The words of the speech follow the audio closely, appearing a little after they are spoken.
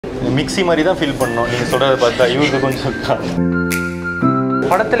Mixie மாதிரி தான் feel பண்ணோம். நீங்கள் சொல்கிறத பார்த்தா இவருக்கு கொஞ்சம்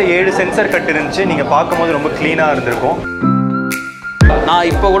படத்தில் 7 சென்சர் கட் இருந்துச்சு. நீங்கள் பார்க்கும்போது ரொம்ப க்ளீனாக இருந்திருக்கும். நான்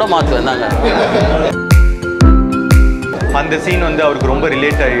இப்போ கூட மாற்றுவேன் தாங்க. அந்த சீன் வந்து அவருக்கு ரொம்ப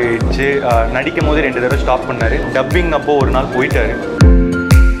ரிலேட் ஆகிடுச்சு. நடிக்கும் போது 2 தடவை ஸ்டாப் பண்ணார். டப்பிங் அப்போது ஒரு நாள் போயிட்டார்.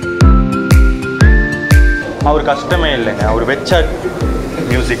 அவர் கஷ்டமே இல்லைங்க, அவர் வச்ச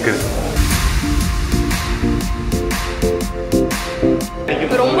மியூசிக்கு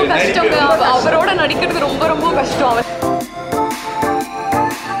ரொம்ப கஷ்டங்க. அவரோட நடிக்கிறது ரொம்ப ரொம்ப கஷ்டம்.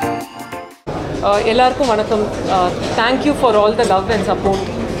 எல்லாருக்கும் வணக்கம். Thank you for all the love and support.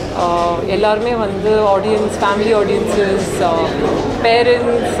 எல்லாருமே வந்து audience, family audiences,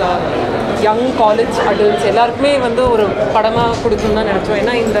 parents, young college adults எல்லாருக்குமே வந்து ஒரு படமாக கொடுக்கணும்னு தான் நினச்சோம்.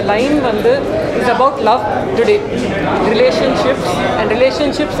 ஏன்னா இந்த லைன் வந்து it's about love today,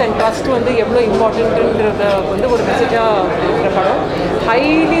 relationships and trust வந்து எவ்வளோ இம்பார்ட்டண்ட்டுன்றத வந்து ஒரு மெசேஜாக இருக்கிற படம்.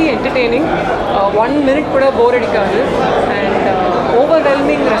 ஹைலி என்டர்டெய்னிங், 1 மினிட் கூட போர் அடிக்காது. And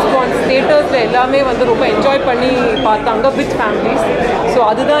overwhelming response. தியேட்டர்ஸில் எல்லாமே வந்து ரொம்ப என்ஜாய் பண்ணி பார்த்தாங்க வித் ஃபேமிலிஸ். ஸோ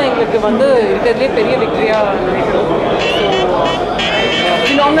அதுதான் எங்களுக்கு வந்து இருக்கிறதுலே பெரிய விக்டரியாக நினைக்கிறோம். So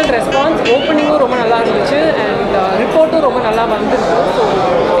phenomenal response. ஓப்பனிங்கும் ரொம்ப நல்லா இருந்துச்சு அண்ட் ரிப்போர்ட்டும் ரொம்ப நல்லா வந்திருக்கு. So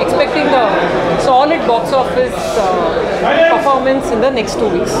expecting a solid box office performance in the next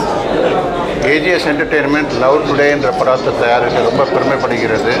 2 weeks. AGS entertainment love today என்ற படத்தை தயாரித்து ரொம்ப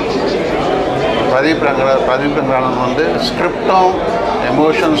பெருமைப்படுகிறது. பிரதீப் ரங்கநாதன் வந்து ஸ்கிரிப்டும்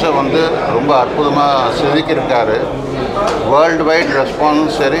எமோஷன்ஸை வந்து ரொம்ப அற்புதமாக செதுக்கியிருக்காரு. வேர்ல்டு வைட்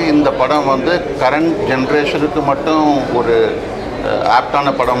ரெஸ்பான்ஸ் சரி. இந்த படம் வந்து கரண்ட் ஜென்ரேஷனுக்கு மட்டும் ஒரு ஆப்டான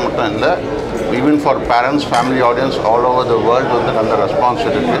படம் மட்டும் இல்லை, even for parents, family audience all over the world வந்து நல்ல ரெஸ்பான்ஸ்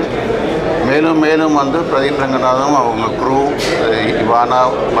இருக்குது. மேலும் மேலும் வந்து பிரதீப் ரங்கநாதன், அவங்க crew, Ivana,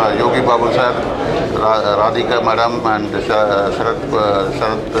 Yogi Babu sir, Radhika madam and Sarath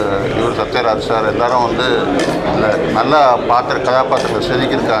இவர் சத்யராஜ் சார் எல்லாரும் வந்து நல்லா கதாபாத்திரத்தை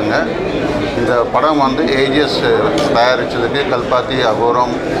செதுக்கியிருக்காங்க. இந்த படம் வந்து ஏஜிஎஸ் தயாரித்ததுக்கு கல்பாத்தி,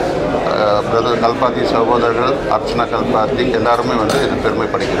 அகோரம், கல்பாத்தி சகோதரர்கள், அர்ச்சனா கல்பாத்தி எல்லாருமே வந்து இது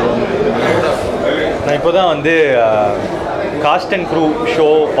பெருமைப்படுகிறோம். நான் இப்போ தான் வந்து காஸ்ட் அண்ட் க்ரூ ஷோ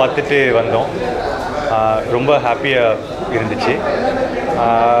பார்த்துட்டு வந்தோம். ரொம்ப ஹாப்பியாக இருந்துச்சு.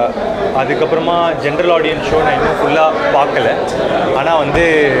 அதுக்கப்புறமா ஜென்ரல் ஆடியன்ஸ் ஷோ நான் இன்னும் ஃபுல்லாக பார்க்கல. ஆனால் வந்து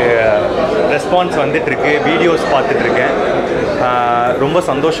ரெஸ்பான்ஸ் வந்துட்டுருக்கு, வீடியோஸ் பார்த்துட்ருக்கேன். ரொம்ப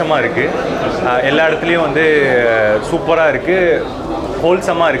சந்தோஷமாக இருக்குது. எல்லா இடத்துலையும் வந்து சூப்பராக இருக்குது,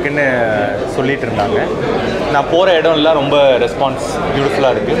 ஹோல்சமாக இருக்குதுன்னு சொல்லிகிட்டு இருந்தாங்க. நான் போகிற இடம்லாம் ரொம்ப ரெஸ்பான்ஸ்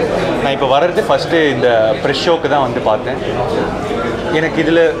பியூட்டிஃபுல்லாக இருக்குது. நான் இப்போ வர்றது ஃபஸ்ட்டு இந்த ப்ரெஷ் ஷோக்கு தான் வந்து பார்த்தேன். எனக்கு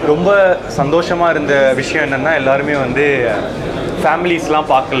இதில் ரொம்ப சந்தோஷமாக இருந்த விஷயம் என்னென்னா, எல்லாருமே வந்து ஃபேமிலிஸ்லாம்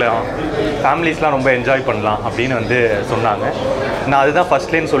பார்க்கலாம், ஃபேமிலிஸ்லாம் ரொம்ப என்ஜாய் பண்ணலாம் அப்படின்னு வந்து சொன்னாங்க. நான் அதுதான்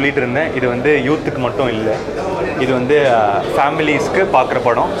ஃபஸ்ட்லேன்னு சொல்லிகிட்டு இருந்தேன். இது வந்து யூத்துக்கு மட்டும் இல்லை, இது வந்து ஃபேமிலிஸ்க்கு பார்க்குற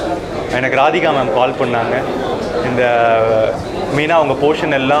படம். எனக்கு ராதிகா மேம் கால் பண்ணாங்க. இந்த மெயினாக அவங்க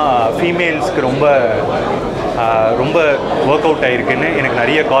போர்ஷன் எல்லாம் ஃபீமேல்ஸ்க்கு ரொம்ப ரொம்ப ஒர்க் அவுட் ஆகிருக்குன்னு எனக்கு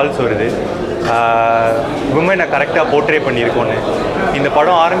நிறைய கால்ஸ் வருது. விமனை கரெக்டாக போர்ட்ரே பண்ணியிருக்கோன்னு. இந்த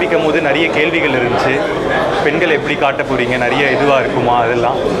படம் ஆரம்பிக்கும் போது நிறைய கேள்விகள் இருந்துச்சு. பெண்கள் எப்படி காட்ட போகிறீங்க, நிறைய இதுவாக இருக்குமா,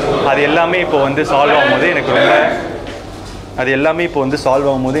 அதெல்லாம் அது எல்லாமே இப்போ வந்து சால்வ்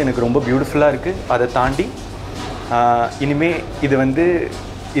ஆகும்போது எனக்கு ரொம்ப பியூட்டிஃபுல்லாக இருக்குது. அதை தாண்டி இனிமேல் இது வந்து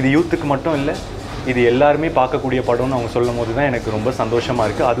இது யூத்துக்கு மட்டும் இல்லை, இது எல்லாருமே பார்க்கக்கூடிய படம்னு அவங்க சொல்லும் போது தான் எனக்கு ரொம்ப சந்தோஷமாக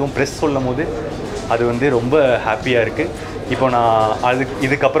இருக்குது. அதுவும் ப்ரெஸ் சொல்லும் போது அது வந்து ரொம்ப ஹாப்பியாக இருக்குது. இப்போ நான்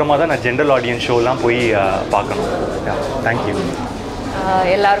இதுக்கப்புறமா தான் நான் ஜென்ரல் ஆடியன்ஸ் ஷோலாம் போய் பார்க்கணும். தேங்க்யூ.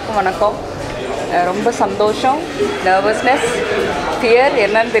 எல்லாருக்கும் வணக்கம். ரொம்ப சந்தோஷம், நர்வஸ்னஸ், ஃபியர்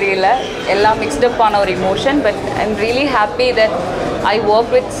என்னன்னு தெரியல, எல்லாம் மிக்ஸ்டப்பான ஒரு emotion. But I am really happy that I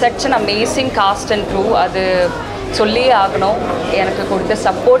work with such an amazing cost and crew. அது சொல்லியே ஆகணும். எனக்கு கொடுத்த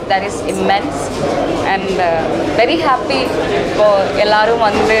support that is immense and very happy. இப்போது எல்லோரும்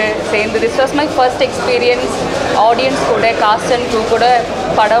வந்து சேர்ந்து this was my first experience audience கூட, காஸ்ட் அண்ட் க்ரூ கூட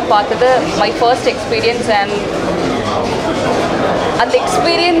படம் பார்த்தது மை ஃபர்ஸ்ட் எக்ஸ்பீரியன்ஸ். அண்ட் அந்த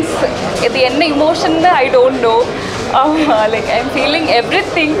எக்ஸ்பீரியன்ஸ் இது என்ன emotion I don't know. Like I am feeling every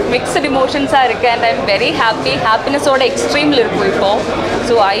thing mixed இமோஷன்ஸாக இருக்குது. And I am very happy. ஹாப்பினஸோட எக்ஸ்ட்ரீமில் இருக்கும் இப்போது.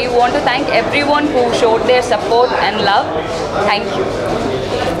 So I want to thank every one who ஷோட் there support and love. Thank you.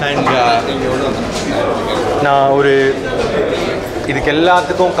 And நான் இதுக்கு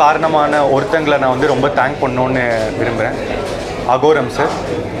எல்லாத்துக்கும் காரணமான ஒருத்தங்களை நான் வந்து ரொம்ப தேங்க் பண்ணணுன்னு விரும்புகிறேன். அகோரம் சார்,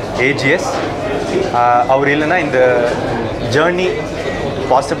 ஏஜிஎஸ். அவர் இல்லைன்னா இந்த ஜேர்னி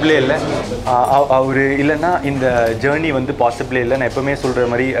பாசிபிளே இல்லை. அவர் இல்லைன்னா இந்த ஜேர்னி வந்து பாசிபிளே இல்லை. நான் எப்போவுமே சொல்கிற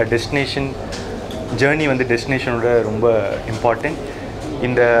மாதிரி ஜேர்னி வந்து டெஸ்டினேஷனோட ரொம்ப இம்பார்ட்டண்ட்.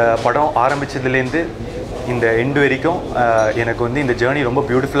 இந்த படம் ஆரம்பித்ததுலேருந்து இந்த எண்டு வரைக்கும் எனக்கு வந்து இந்த ஜேர்னி ரொம்ப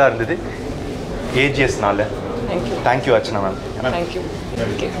பியூட்டிஃபுல்லாக இருந்தது ஏஜிஎஸ்னால. Thank you Archana ma'am. Thank you.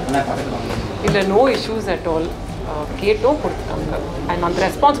 Okay, இல்லை நோ இஷ்யூஸ் அட் ஆல். கேட்டோம், கொடுத்துட்டாங்க. அண்ட் அந்த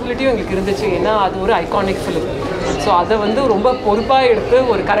ரெஸ்பான்சிபிலிட்டியும் எங்களுக்கு இருந்துச்சு. ஏன்னா அது ஒரு ஐகானிக் ஃபிலிம். ஸோ அதை வந்து ரொம்ப பொறுப்பாக எடுத்து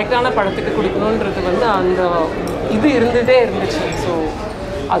ஒரு கரெக்டான படத்துக்கு கொடுக்கணுன்றது வந்து அந்த இது இருந்துகிட்டே இருந்துச்சு. ஸோ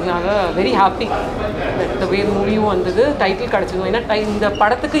அதனால வெரி ஹாப்பி த வே மூவியும் வந்தது, டைட்டில் கிடச்சிடும். ஏன்னா இந்த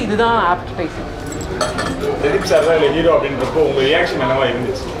படத்துக்கு இதுதான் ஆப்ட் டைட்டில். பிரதீப் சார் தான் ஹீரோ அப்படின்றப்போ உங்கள் ரியாக்ஷன் என்னவா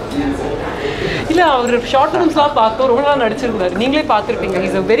இருந்துச்சு? இல்லை, அவர் ஷார்ட் ஃபிலிம்ஸ்லாம் பார்த்தோம், ரொம்ப நாள் நடிச்சிருந்தார். நீங்களே பார்த்துருப்பீங்க.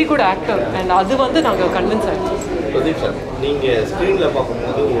 Is a very good actor. And அது வந்து நாங்கள் கன்வின்ஸ் ஆகிடுச்சு. பிரதீப் சார், நீங்கள் ஸ்க்ரீனில்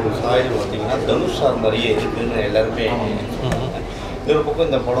பார்க்கும்போது ஒரு சாயல் பார்த்தீங்கன்னா தனுஷ் சார் மாதிரியே இருக்குன்னு எல்லாருமே இன்னொரு பக்கம்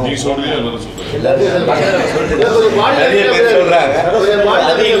இந்த படம் நிறைய பேர் சொல்கிறாங்க.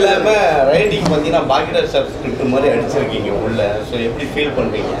 அது இல்லாமல் ரைட்டிங் பார்த்தீங்கன்னா பாக்கியராஜ் சார் ஸ்கிரிப்ட் மாதிரி அடிச்சிருக்கீங்க உள்ள. ஸோ எப்படி ஃபீல்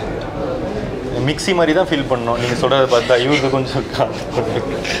பண்ணுறீங்க? மிக்ஸி மாதிரி தான் ஃபீல் பண்ணோம். நீங்கள் சொல்கிறத பார்த்தா இவருக்கு கொஞ்சம்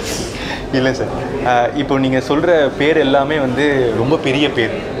இல்லை சார். இப்போ நீங்கள் சொல்கிற பேர் எல்லாமே வந்து ரொம்ப பெரிய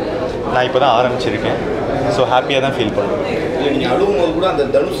பேர். நான் இப்போ தான் ஆரம்பிச்சிருக்கேன். ஸோ ஹாப்பியாக தான் ஃபீல் பண்ணுவேன். இல்லை, நீங்கள் அழுகும்போது கூட அந்த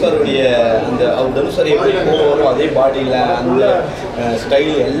தனுஷ் சாருடைய அந்த அவர் தனுஷ் சார் எப்படி போகிறோம் அதே பாடியில் அந்த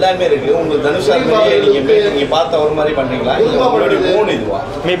ஸ்டைல் எல்லாமே இருக்குது. உங்களுக்கு தனுஷ் சார் மாதிரியே நீங்கள் பார்த்த ஒரு மாதிரி பண்ணுறீங்களா, இல்லை உங்களுடைய மூணு இதுவா?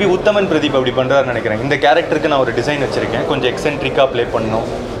 மேபி உத்தமன் பிரதீப் அப்படி பண்ணுறாருன்னு நினைக்கிறேன். இந்த கேரக்டருக்கு நான் ஒரு டிசைன் வச்சுருக்கேன். கொஞ்சம் எக்ஸென்ட்ரிக்காக ப்ளே பண்ணணும்.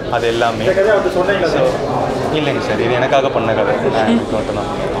 அது எல்லாமே இல்லைங்க சார், இது எனக்காக பண்ண கதை.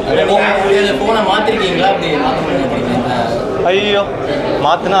 ஐயோ,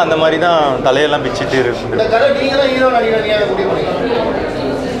 மாற்றினா அந்த மாதிரி தான் தலையெல்லாம் பிச்சுட்டு இருக்கு.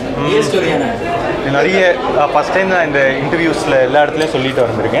 நிறைய ஃபஸ்ட் டைம் நான் இந்த இன்டர்வியூஸில் எல்லா இடத்துலையும் சொல்லிட்டு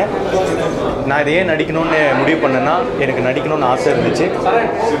வந்திருக்கேன். நான் இதை ஏன் நடிக்கணும்னு முடிவு பண்ணேன்னா, எனக்கு நடிக்கணும்னு ஆசை இருந்துச்சு.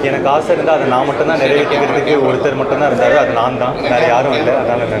 எனக்கு ஆசை இருந்தால் அதை நான் மட்டும்தான் நிறைவேற்றிக்கிறதுக்கு ஒருத்தர் மட்டும்தான் இருந்தார். அது நான் தான், வேறு யாரும் இல்லை.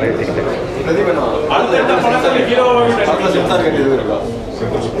 அதனால் நிறைவேற்றிக்கிட்டேன்.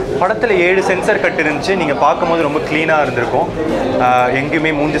 படத்தில் 7 சென்சார் கட் இருந்துச்சு. நீங்கள் பார்க்கும்போது ரொம்ப க்ளீனாக இருந்திருக்கும்.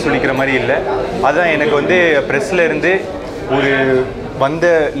 எங்கேயுமே மூஞ்சி சுளிக்கிற மாதிரி இல்லை. அதுதான் எனக்கு வந்து ப்ரெஸ்ஸில் இருந்து ஒரு வந்த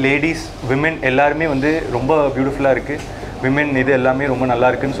லேடிஸ் விமென் எல்லாருமே வந்து ரொம்ப பியூட்டிஃபுல்லாக இருக்குது. விமென் இது எல்லாமே ரொம்ப நல்லா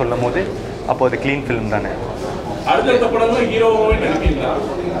இருக்குன்னு சொல்லும் போது அப்போ அது க்ளீன் ஃபிலிம் தானே.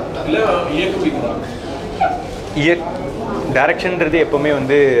 டைரக்ஷன்றது எப்போவுமே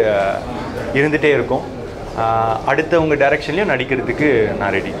வந்து இருந்துகிட்டே இருக்கும். அடுத்தவங்க டைரக்ஷன்லையும் நடிக்கிறதுக்கு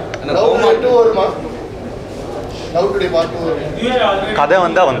நான் ரெடி. கதை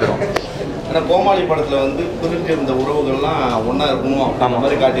வந்தால் வந்துடும். ஆனால் கோமாளி படத்தில் வந்து பிரிஞ்சிருந்த உறவுகள்லாம் ஒன்றா இருக்கணும் அந்த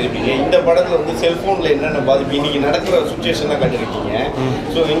மாதிரி காட்டியிருப்பீங்க. இந்த படத்தில் வந்து செல்ஃபோனில் என்னென்ன பாதிப்பு இன்றைக்கி நடக்கிற சுச்சுவேஷன்லாம் காட்டியிருக்கீங்க.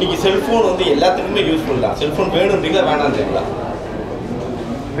 ஸோ இன்றைக்கி செல்ஃபோன் வந்து எல்லாத்துக்குமே யூஸ்ஃபுல் தான். செல்ஃபோன் வேணுன்றீங்களா வேணான்றீங்களா?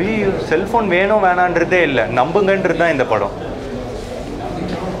 செல்ஃபோன் வேணும் வேணான்றதே இல்லை, நம்புங்கன்றது தான் இந்த படம்.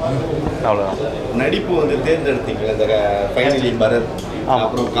 அவ்வளோதான். நடிப்பு வந்து தேர்ந்தெடுத்தீங்க இந்த ஃபைனலி பரத்,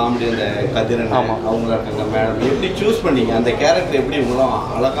 அப்புறம் காமெடி அந்த கதிரன் அவங்களா இருக்காங்க மேடம், எப்படி சூஸ் பண்ணீங்க? அந்த கேரக்டர் எப்படி இவங்களாம்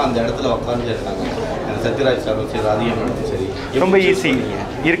அழகாக அந்த இடத்துல உட்காந்து இருக்காங்க? சத்யராஜ் சாரும் சரி, அதிகம் சரி, ரொம்ப ஈஸி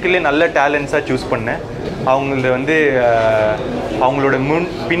இருக்குல்ல. நல்ல டேலண்ட்ஸாக சூஸ் பண்ணேன். அவங்கள வந்து அவங்களோட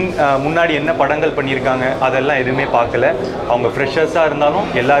முன்னாடி என்ன படங்கள் பண்ணியிருக்காங்க அதெல்லாம் எதுவுமே பார்க்கல. அவங்க ஃப்ரெஷர்ஸாக இருந்தாலும்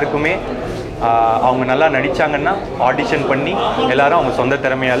எல்லாருக்குமே அவங்க நல்லா நடித்தாங்கன்னா ஆடிஷன் பண்ணி எல்லாரும் அவங்க சொந்த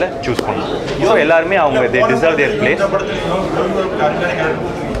திறமையால் சூஸ் பண்ணணும். ஸோ எல்லாருமே அவங்க தே டிசர்வ் தேர் பிளேஸ்.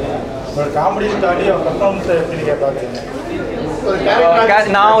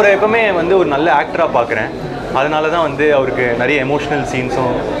 நான் ஒரு எப்பவுமே வந்து ஒரு நல்ல ஆக்டராக பார்க்குறேன். அதனால தான் வந்து அவருக்கு நிறைய எமோஷ்னல்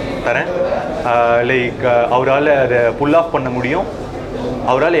சீன்ஸும் தரேன். லைக் அவரால் அதை புல் ஆஃப் பண்ண முடியும்,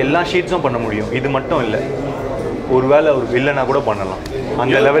 அவரால் எல்லா ஷீட்ஸும் பண்ண முடியும். இது மட்டும் இல்லை, ஒருவேளை அவர் வில்லனா கூட பண்ணலாம்.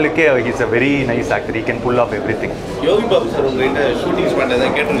 அந்த லெவலுக்கே is a very nice actor. He can pull of everything. Yogi Babu sir உங்ககிட்ட ஷூட்டிங் ஸ்பாட்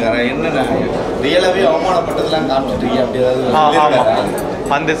ஏதாவது கேட்டிருக்காரு? என்னென்ன ரியலாகவே அவமானப்பட்டதெல்லாம் காமிச்சிட்ருக்கீங்க அப்படி ஏதாவது? ஆமாம்,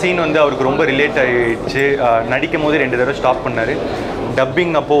 அந்த சீன் வந்து அவருக்கு ரொம்ப ரிலேட் ஆகிடுச்சு. நடிக்கும் போது 2 தடவை ஸ்டாப் பண்ணார்.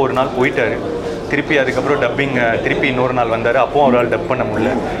 டப்பிங் அப்போது ஒரு நாள் போயிட்டார். திருப்பி அதுக்கப்புறம் டப்பிங் திருப்பி இன்னொரு நாள் வந்தார். அப்போவும் அவரால் டப் பண்ண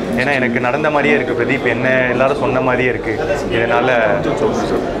முடியல. ஏன்னா எனக்கு நடந்த மாதிரியே இருக்குது பிரதீப், என்ன எல்லாரும் சொன்ன மாதிரியே இருக்குது, இதனால்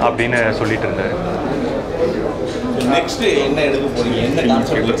அப்படின்னு சொல்லிட்டு இருந்தார். நெக்ஸ்ட் என்ன எடுக்க போறீங்க? என்ன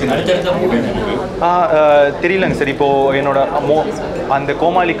கான்செப்ட்? தெரியலங்க சார். இப்போது என்னோட அந்த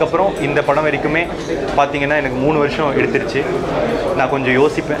கோமாளிக்கு அப்புறம் இந்த படம் வரைக்குமே பார்த்தீங்கன்னா எனக்கு 3 வருஷம் எடுத்துருச்சு. நான் கொஞ்சம்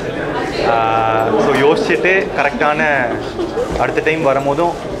யோசிப்பேன். ஸோ யோசிச்சுட்டு கரெக்டான அடுத்த டைம்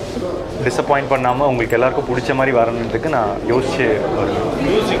வரும்போதும் டிசப்பாயிண்ட் பண்ணாமல் உங்களுக்கு எல்லாருக்கும் பிடிச்ச மாதிரி வரணுன்றதுக்கு நான் யோசிச்சு வருவேன்.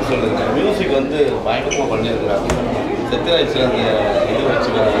 மியூசிக் சொல்லுங்கள். மியூசிக் வந்து பயங்கரமாக பண்ணியிருக்கிறாங்க. சத்யராஜ் அந்த இது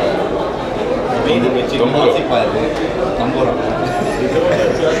வச்சுக்கிறாங்க. வீணை வச்சு வாசிப்பாரு நம்புறோம்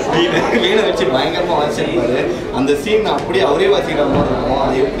வீணை வச்சு பயங்கரமாக வாசிப்பாரு. அந்த சீன் அப்படியே அவரே வாசிக்கிற மாதிரி இருக்கும்.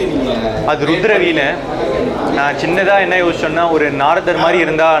 அது எப்படி நீங்கள் அது ருத்ர வீணை. நான் சின்னதாக என்ன யோசிச்சோன்னா ஒரு நாரதர் மாதிரி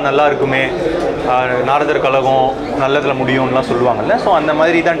இருந்தால் நல்லா இருக்குமே, நாரதர் கழகம் நல்லதில் முடியும்லாம் சொல்லுவாங்கல்ல. ஸோ அந்த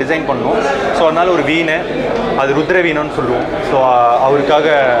மாதிரி தான் டிசைன் பண்ணோம். ஸோ அதனால் ஒரு வீணை, அது ருத்ர வீணைன்னு சொல்லுவோம். ஸோ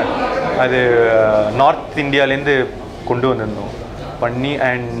அவருக்காக அது நார்த் இந்தியாவிலேருந்து கொண்டு வந்திருந்தோம் பண்ணி.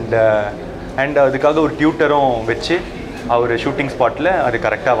 அண்ட் அதுக்காக ஒரு டியூட்டரும் வச்சு அவர் ஷூட்டிங் ஸ்பாட்டில் அது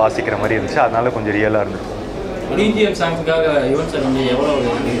கரெக்டாக வாசிக்கிற மாதிரி இருந்துச்சு. அதனால கொஞ்சம் ரியலாக இருந்துச்சு. டிஜிஎம் சாங்ஸுக்காக யுவன் சார் வந்து எவ்வளோ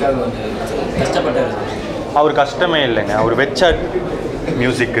இதுக்காக வந்து கஷ்டப்பட்டார்? அவர் கஷ்டமே இல்லைங்க, அவர் வச்ச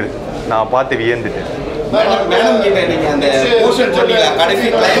மியூசிக்கு நான் பார்த்து வியந்துட்டேன். மேடம் கிட்ட நீங்க அந்த போர்ஷன் சொன்னீங்களா, கடைசி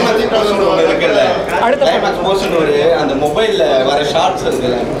கிளைமாக்ஸ் போர்ஷன் ஒன்று இருக்குல்ல, கிளைமாக்ஸ் போர்ஷன் ஒரு அந்த மொபைலில் வர ஷார்ட்ஸ்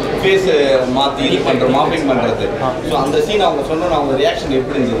இருக்குல்ல, ஃபேஸ் மாற்றி இது பண்ணுற மாப்பிங் பண்ணுறது. ஸோ அந்த சீன் அவங்க சொன்னோன்னு அவங்க ரியாக்ஷன்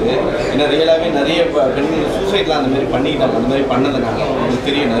எப்படி இருந்தது? ஏன்னா ரியலாகவே நிறைய பெண்கள் சூசைட்லாம் அந்த மாதிரி பண்ணிக்கிட்டாங்க. அந்த மாதிரி பண்ணதுனால உங்களுக்கு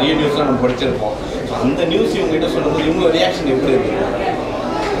தெரியும், நிறைய நியூஸ்லாம் நம்ம படிச்சிருப்போம். ஸோ அந்த நியூஸ் இவங்ககிட்ட சொல்லும்போது இவங்க ரியாக்ஷன் எப்படி இருக்குது?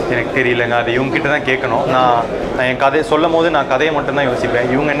 எனக்கு தெரியலங்க, அது இவங்ககிட்ட தான் கேட்கணும். நான் என் கதையை சொல்லும் போது நான் கதையை மட்டும்தான் யோசிப்பேன்.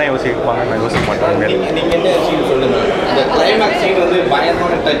 இவங்க என்ன யோசிப்பாங்க நான் யோசிக்க மாட்டேன். நீங்கள் என்ன சீன் சொல்லுங்கள். இந்த கிளைமேக்ஸ் சீன் வந்து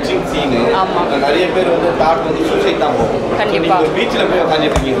பயங்கரமான டச்சிங் சீனு. நிறைய பேர் வந்து தாட் வந்து சூசைட் தான் போகும். நீங்கள் ஒரு பீச்சில் போய்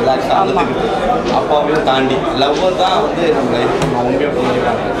உட்காந்துருக்கீங்க ரிலாக்ஸாக, அப்பாவையும் தாண்டி லவ்வர் தான் வந்து நம்ம உண்மையாக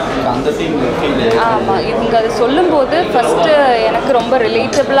புரிஞ்சுப்பாங்க. அந்த சீன் ஃபீல். ஆமாம், இவங்க அதை சொல்லும்போது ஃபஸ்ட்டு எனக்கு ரொம்ப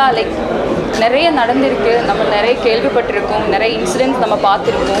ரிலேட்டபிளாக லைக் நிறைய நடந்திருக்கு, நம்ம நிறைய கேள்விப்பட்டிருக்கோம், நிறைய இன்சிடென்ட்ஸ் நம்ம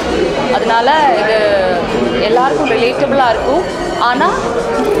பார்த்துருக்கோம். அதனால இது எல்லாருக்கும் ரிலேட்டபிளாக இருக்கும். ஆனால்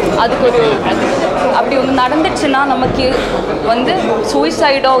அதுக்கு ஒரு அப்படி ஒன்று நடந்துச்சுன்னா நமக்கு வந்து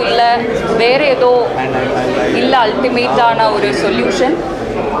சூசைடோ இல்லை வேறு ஏதோ இல்லை, அல்டிமேட்டான ஒரு சொல்யூஷன்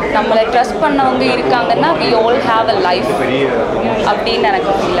நம்மளை ட்ரஸ்ட் பண்ணவங்க இருக்காங்கன்னா we all have a life அப்படின்னு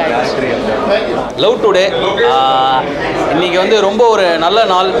எனக்கு ஃபீல் ஆகிடுச்சு. லவ் டுடே இன்றைக்கி வந்து ரொம்ப ஒரு நல்ல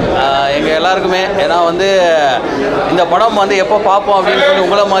நாள் எங்கள் எல்லாருக்குமே. ஏன்னா வந்து இந்த படம் வந்து எப்போ பார்ப்போம் அப்படின்னு சொல்லி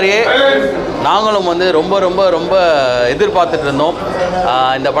உங்களை மாதிரியே நாங்களும் வந்து ரொம்ப ரொம்ப ரொம்ப எதிர்பார்த்துட்டு இருந்தோம்.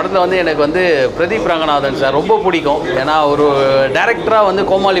 இந்த படத்தில் வந்து எனக்கு வந்து பிரதீப் ரங்கநாதன் சார் ரொம்ப பிடிக்கும். ஏன்னா ஒரு டேரக்டராக வந்து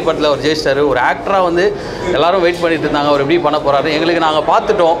கோமாளி படத்தில் ஒரு ஜெயிச்சிட்டார், ஒரு ஆக்டராக வந்து எல்லோரும் வெயிட் பண்ணிட்டு இருந்தாங்க அவர் எப்படி பண்ண போகிறாரு. எங்களுக்கு நாங்கள்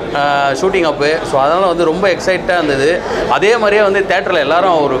பார்த்துட்டோம் ஷூட்டிங் அப்போ. ஸோ அதனால் வந்து ரொம்ப எக்ஸைட்டாக இருந்தது. அதே மாதிரியே வந்து தேட்டரில்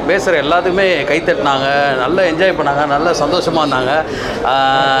எல்லோரும் அவர் பேசுகிற எல்லாத்துக்குமே கைத்தட்டினாங்க, நல்லா என்ஜாய் பண்ணாங்க, நல்லா சந்தோஷமாக இருந்தாங்க.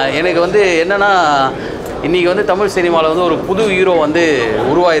 எனக்கு வந்து என்னென்னா இன்றைக்கி வந்து தமிழ் சினிமாவில் வந்து ஒரு புது ஹீரோ வந்து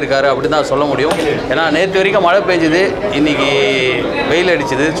உருவாகிருக்காரு அப்படின்னு தான் சொல்ல முடியும். ஏன்னா நேற்று வரைக்கும் மழை பெஞ்சுது, இன்றைக்கி வெயில்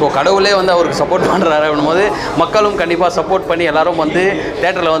அடிச்சுது. ஸோ கடவுளே வந்து அவருக்கு சப்போர்ட் பண்ணுறாரு அப்படின்போது மக்களும் கண்டிப்பாக சப்போர்ட் பண்ணி எல்லோரும் வந்து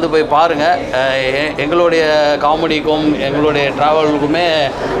தேட்டரில் வந்து போய் பாருங்கள். எங்களுடைய காமெடிக்கும் எங்களுடைய ட்ராவலுக்குமே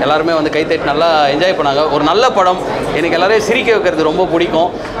எல்லாருமே வந்து கைத்தட்டி நல்லா என்ஜாய் பண்ணாங்க. ஒரு நல்ல படம், எனக்கு எல்லோரையும் சிரிக்க வைக்கிறது ரொம்ப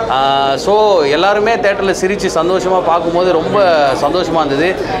பிடிக்கும். ஸோ எல்லாருமே தேட்டரில் சிரித்து சந்தோஷமாக பார்க்கும்போது ரொம்ப சந்தோஷமாக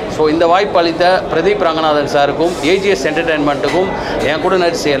இருந்தது. ஸோ இந்த வாய்ப்பு அளித்த பிரதீப் ரங்கநாதன் சாருக்கும் ஏஜிஎஸ் என்டர்டெயின்மெண்ட்டுக்கும் என் கூட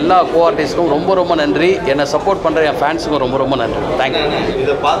நடிச்ச எல்லா கோ-ஆர்டிஸ்ட்டும் ரொம்ப ரொம்ப நன்றி. என்னை சப்போர்ட் பண்ணுற என் ஃபேன்ஸுக்கும் ரொம்ப ரொம்ப நன்றி. தேங்க்யூ.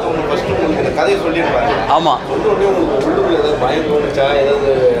 இதை பார்த்து உங்களுக்கு ஃபஸ்ட்டு உங்களுக்கு இந்த கதையை சொல்லியிருப்பாங்க. ஆமாம், ஏதாவது பயம் தோணுச்சா?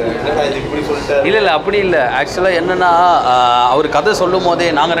 ஏதாவது இப்படி சொல்லிட்டு? இல்லை அப்படி இல்லை. ஆக்சுவலாக என்னென்னா அவர் கதை சொல்லும் போதே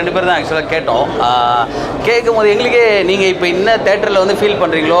நாங்கள் 2 பேர் தான் ஆக்சுவலாக கேட்டோம். கேட்கும் போது எங்களுக்கே நீங்கள் இப்போ என்ன தேட்டரில் வந்து ஃபீல்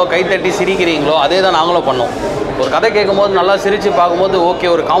பண்ணுறீங்களோ, கைத்தட்டி சிரிக்கிறீங்களோ, அதே தான் நாங்களும் பண்ணோம். ஒரு கதை கேட்கும்போது நல்லா சிரித்து பார்க்கும்போது ஓகே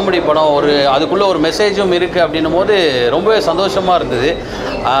ஒரு காமெடி படம், ஒரு அதுக்குள்ளே ஒரு மெசேஜும் இருக்குது அப்படின்னும் போது ரொம்பவே சந்தோஷமாக இருந்தது.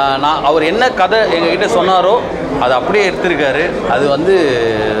 நான் அவர் என்ன கதை எங்ககிட்ட சொன்னாரோ அதை அப்படியே எடுத்திருக்காரு. அது வந்து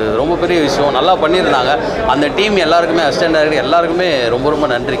ரொம்ப பெரிய விஷயம், நல்லா பண்ணியிருந்தாங்க. அந்த டீம் எல்லாருக்குமே, அசிஸ்டன்ட் டைரக்டர் எல்லாருக்குமே ரொம்ப ரொம்ப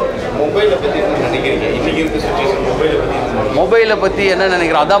நன்றி. மொபைலை பற்றி என்ன நினைக்கிறீங்க? இன்றைக்கி இருக்க சுச்சுவேஷன் மொபைலை பற்றி என்ன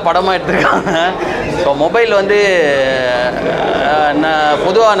நினைக்கிறோம், அதான் படமாக எடுத்திருக்காங்க. ஸோ மொபைல் வந்து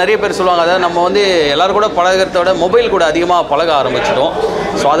பொதுவாக நிறைய பேர் சொல்லுவாங்க, அதாவது நம்ம வந்து எல்லோரும் கூட பழகிறத விட மொபைல் கூட அதிகமாக பழக ஆரம்பிச்சிட்டோம்.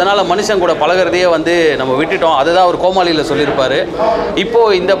 ஸோ அதனால் மனுஷன் கூட பழகிறதையே வந்து நம்ம விட்டுட்டோம். அதுதான் ஒரு கோமாளியில் சொல்லியிருப்பார்.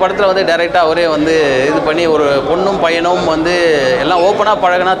 இப்போது இந்த படத்தில் வந்து டைரெக்டாக அவரே வந்து இது பண்ணி ஒரு பொண்ணும் பையனும் வந்து எல்லாம் ஓப்பனாக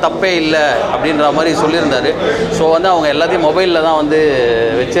பழகினா தப்பே இல்லை அப்படின்ற மாதிரி சொல்லியிருந்தார். ஸோ வந்து அவங்க எல்லாத்தையும் மொபைலில் தான் வந்து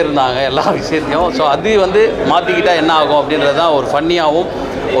வச்சுருந்தாங்க எல்லா விஷயத்தையும். ஸோ அது வந்து மாற்றிக்கிட்டால் என்ன ஆகும் அப்படின்றது தான் ஒரு ஃபன்னியாகவும்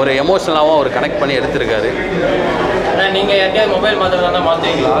ஒரு எமோஷனலாகவும் அவர் கனெக்ட் பண்ணி எடுத்திருக்காரு. நீங்கள் யார்கிட்டயாவது மொபைல் மாற்றுறதா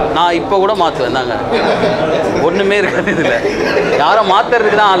மாற்றுவீங்களா? நான் இப்போ கூட மாற்றுவேன் தாங்க, ஒன்றுமே இருக்காது இதில். யாரும்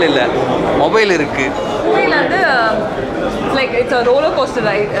மாற்றுறதுக்கு தான் ஆள் இல்லை, மொபைல் இருக்குது. மொபைல் வந்து like it's a roller coaster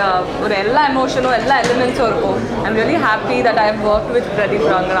right. ஒரு எல்லா எமோஷனும் எல்லா எலிமெண்ட்ஸும் இருக்கும். I'm really happy that I have work with Pradeep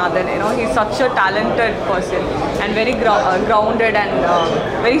Ranganathan. He is such a talented person and very grounded and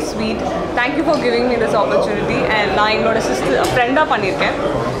very sweet. Thank you for giving me this opportunity. And நான் என்னோட ஃப்ரெண்டாக பண்ணியிருக்கேன்.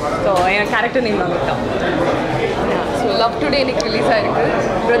 So என் character name Namitha. So love today இன்னைக்கு release ஆயிருக்கு.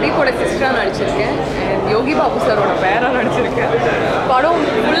 பிரதீப்போட சிஸ்டராக நடிச்சிருக்கேன் and Yogi Babu சாரோட பேராக நடிச்சிருக்கேன். படம்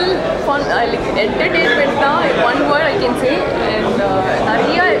ஃபுல் ஃபன் லைக் என்டர்டெயின்மெண்ட் தான், one word I can say. And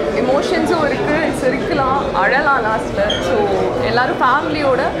நிறைய எமோஷன்ஸும் இருக்குது, சிரிக்கலாம், அழலாம் லாஸ்ட்டில். ஸோ எல்லோரும்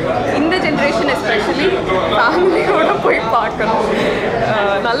ஃபேமிலியோட, இந்த ஜென்ரேஷன் எஸ்பெஷலி ஃபேமிலியோட போய் பார்க்கணும்.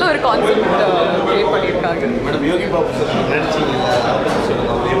 நல்ல ஒரு கான்செப்ட் க்ரியேட் பண்ணியிருக்காங்க.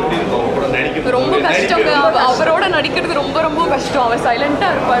 ரொம்ப கஷ்டங்க, அவரோட நடிக்கிறது ரொம்ப ரொம்ப கஷ்டம். அவர்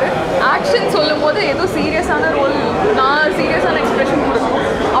சைலண்ட்டாக இருப்பார். ஆக்ஷன் சொல்லும் போது ஏதோ சீரியஸான ரோல், நான் சீரியஸான எக்ஸ்பிரஷன் கொடுக்கணும்.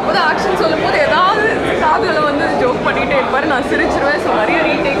 அப்போ தான் ஆக்ஷன் சொல்லும் போது ஏதாவது காதில் வந்து ஜோக் பண்ணிகிட்டே இருப்பார், நான் சிரிச்சிருவேன். ஸோ நிறைய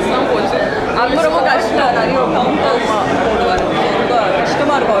ரீடேக்ஸ்லாம் போச்சு. ரொம்ப ரொம்ப கஷ்டம். நிறைய போடுவார், ரொம்ப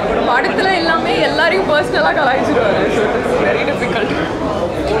கஷ்டமாக இருக்கும் அவர் கூட. படத்தில் எல்லாமே எல்லாரையும் பர்சனலாக கலாய்ச்சிடுவார். So it is very difficult.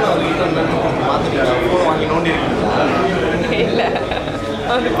 இல்லை,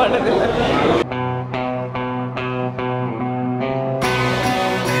 அது பண்ணதில்லை.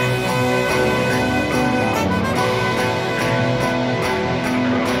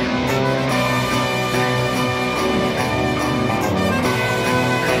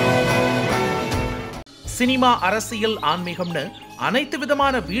 சினிமா, அரசியல், ஆன்மீகம்னு அனைத்து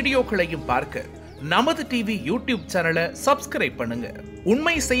விதமான வீடியோக்களையும் பார்க்க நமது டிவி யூடியூப் சேனலை சப்ஸ்கிரைப் பண்ணுங்க.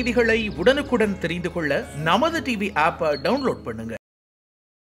 உண்மை செய்திகளை உடனுக்குடன் தெரிந்து கொள்ள நமது டிவி ஆப்பை டவுன்லோட் பண்ணுங்க.